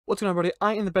What's going on, everybody?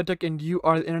 I am the BedTech and you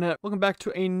are the internet. Welcome back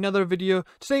to another video.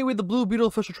 Today with the Blue Beetle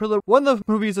official trailer. One of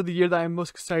the movies of the year that I'm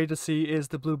most excited to see is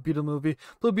the Blue Beetle movie.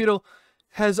 Blue Beetle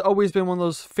has always been one of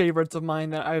those favorites of mine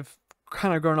that I've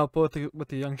kind of grown up with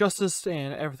the Young Justice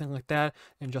and everything like that,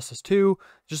 and Justice 2.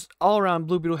 Just all around,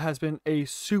 Blue Beetle has been a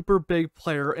super big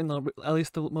player in at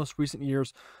least the most recent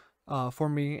years for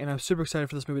me, and I'm super excited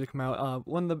for this movie to come out.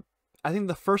 I think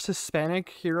the first Hispanic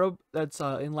hero that's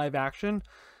in live action.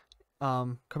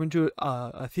 Coming to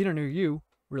a theater near you,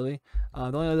 really. The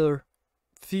only other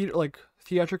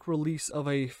theatric release of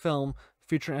a film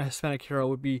featuring a Hispanic hero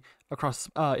would be Across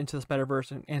Into the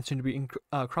Spider-Verse, and soon to be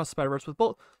Across the Spider-Verse with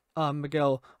both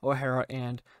Miguel O'Hara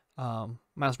and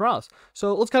Miles Morales.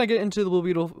 So let's kind of get into the Blue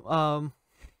Beetle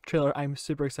trailer. I'm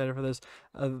super excited for this.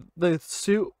 The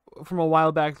suit from a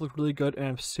while back looked really good, and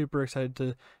I'm super excited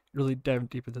to really dive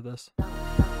deep into this.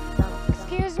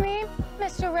 Excuse me,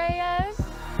 Mr. Reyes?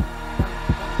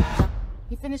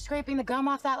 You finished scraping the gum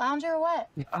off that lounger or what?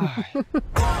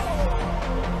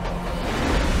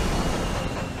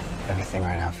 Everything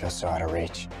right now feels so out of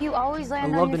reach. You always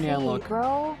land on your feet,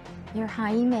 bro. You're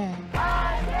Jaime.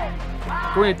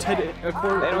 Going to Ted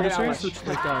Cord Industries, which is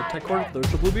like Ted Cord, the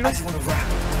Blue Beetle.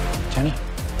 Jenny?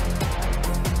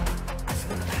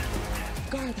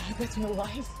 Guard that with your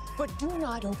life, but do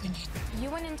not open it. You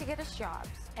went in to get us jobs.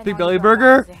 Big Belly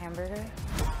Burger. A hamburger.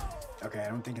 Okay, I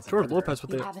don't think it's George Lopez with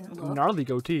the gnarly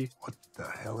goatee. What the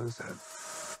hell is that?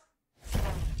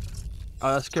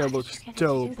 Oh, that scare looks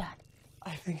dope.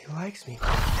 I think he likes me.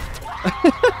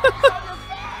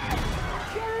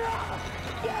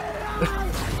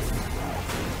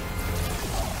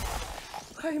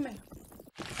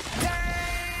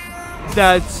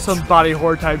 That's some body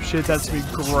horror type shit. That's gonna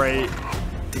be great.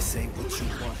 This ain't what you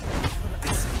want.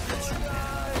 This ain't what you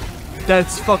want.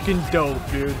 That's fucking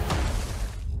dope, dude.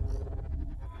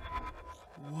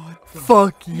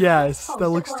 Fuck yes, that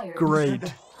looks great.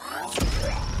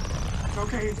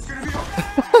 Okay, it's gonna be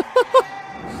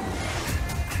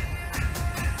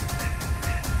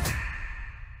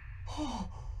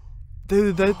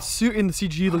Dude, that suit in the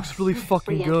CG looks really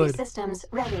fucking good. Systems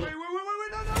ready. Wait,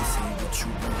 no. This ain't what you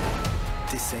want.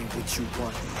 This ain't what you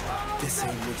want. This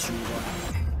ain't what you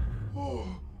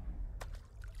want.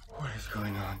 What is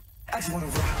going on? I just wanna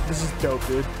rock. This is dope,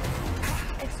 dude.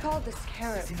 It's called the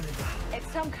Scarab. It's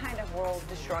some kind of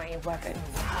world-destroying weapon.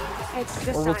 It's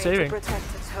Or world designed to saving.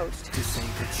 protect its host. This ain't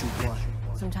what you want.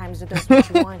 Sometimes it does what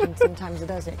you want, and sometimes it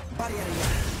doesn't.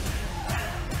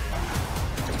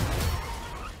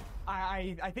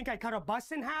 I think I cut a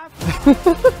bus in half.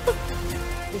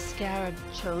 The Scarab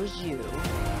chose you,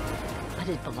 but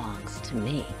it belongs to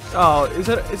me. Oh, is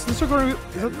this Sigourney? Is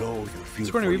that Hello, you feel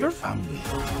Sigourney for your Weaver? family.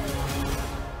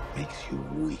 Makes you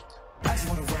weak. I just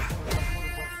wanna rock.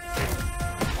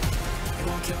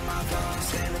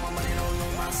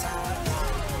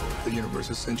 The universe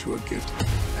has sent you a gift,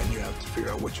 and you have to figure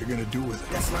out what you're gonna do with it.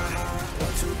 That's my heart.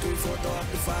 1, 2, 3, 4,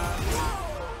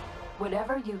 5.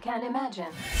 Whatever you can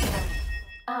imagine,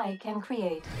 I can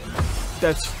create.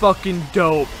 That's fucking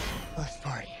dope. Let's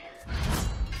party.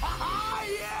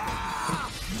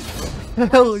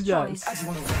 Hell yes. I just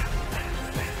wanna rock.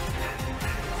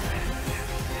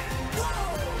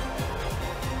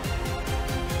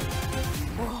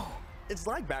 It's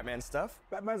like Batman stuff.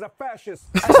 Batman's a fascist.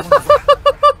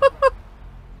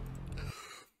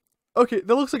 Okay,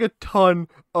 that looks like a ton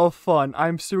of fun.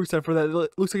 I'm super excited for that. It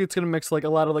looks like it's gonna mix like a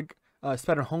lot of like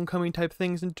Spider Homecoming type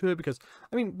things into it, because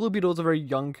I mean Blue Beetle is a very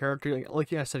young character.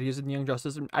 Like I said, he's in Young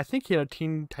Justice, and I think he had a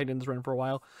Teen Titans run for a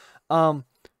while.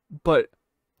 But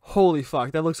holy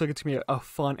fuck, that looks like it's gonna be a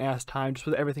fun ass time just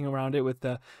with everything around it, with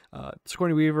the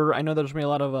Sigourney Weaver. I know there's gonna be a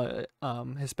lot of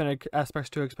Hispanic aspects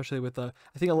to it, especially with I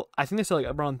think they said like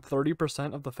around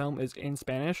 30% of the film is in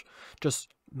Spanish. Just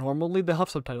normally they have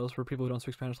subtitles for people who don't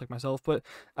speak Spanish like myself, but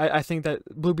I think that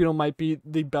Blue Beetle might be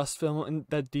the best film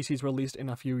that DC's released in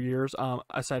a few years.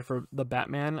 Aside for the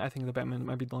Batman, I think the Batman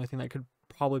might be the only thing that could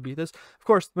probably beat this. Of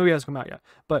course, the movie hasn't come out yet,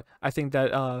 but I think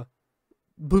that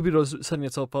Blue Beetle is setting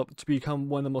itself up to become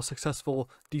one of the most successful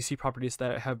DC properties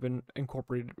that have been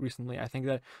incorporated recently. I think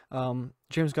that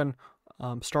James Gunn,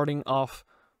 starting off,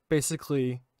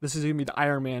 basically, this is going to be the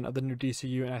Iron Man of the new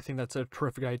DCU, and I think that's a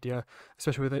terrific idea,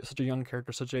 especially with such a young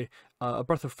character, such a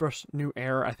breath of fresh new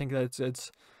air. I think that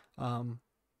it's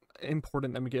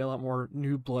important that we get a lot more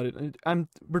new blood.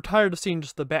 We're tired of seeing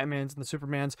just the Batmans and the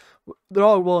Supermans. They're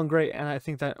all well and great, and I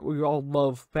think that we all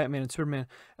love Batman and Superman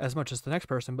as much as the next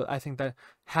person, but I think that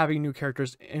having new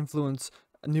characters influence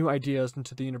new ideas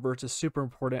into the universe is super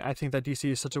important. I think that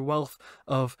DC is such a wealth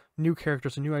of new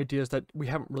characters and new ideas that we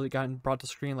haven't really gotten brought to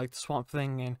screen, like the Swamp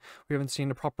Thing, and we haven't seen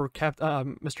a proper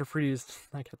Mr. Freeze,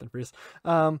 not Captain Freeze.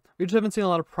 We just haven't seen a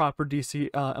lot of proper DC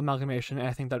amalgamation, and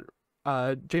I think that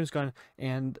James Gunn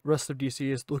and the rest of DC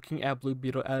is looking at Blue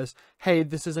Beetle as, hey,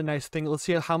 this is a nice thing. Let's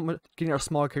see how much getting our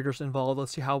smaller characters involved.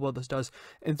 Let's see how well this does.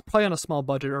 And it's probably on a small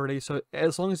budget already, so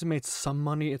as long as it makes some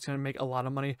money, it's going to make a lot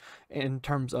of money in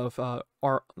terms of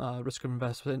our risk of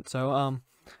investment. So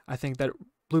I think that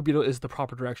Blue Beetle is the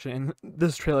proper direction, and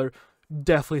this trailer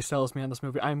definitely sells me on this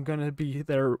movie. I'm going to be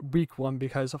there week one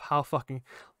because of how fucking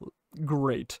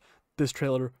great this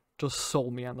trailer just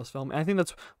sold me on this film. And I think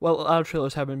that's what a lot of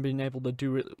trailers haven't been able to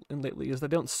do lately, is that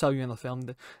they don't sell you on the film.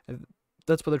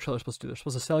 That's what their trailer's supposed to do. They're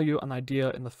supposed to sell you an idea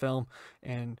in the film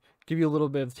and give you a little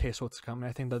bit of a taste of what's coming.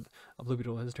 I think that Blue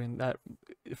Beetle is doing that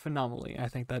phenomenally. I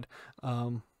think that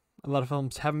a lot of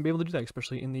films haven't been able to do that,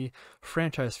 especially in the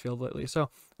franchise field lately.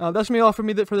 So that's going to be all from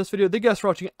me for this video. Thank you guys for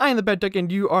watching. I am the Bad Duck,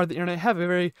 and you are the internet. Have a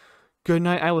very good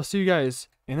night. I will see you guys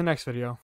in the next video.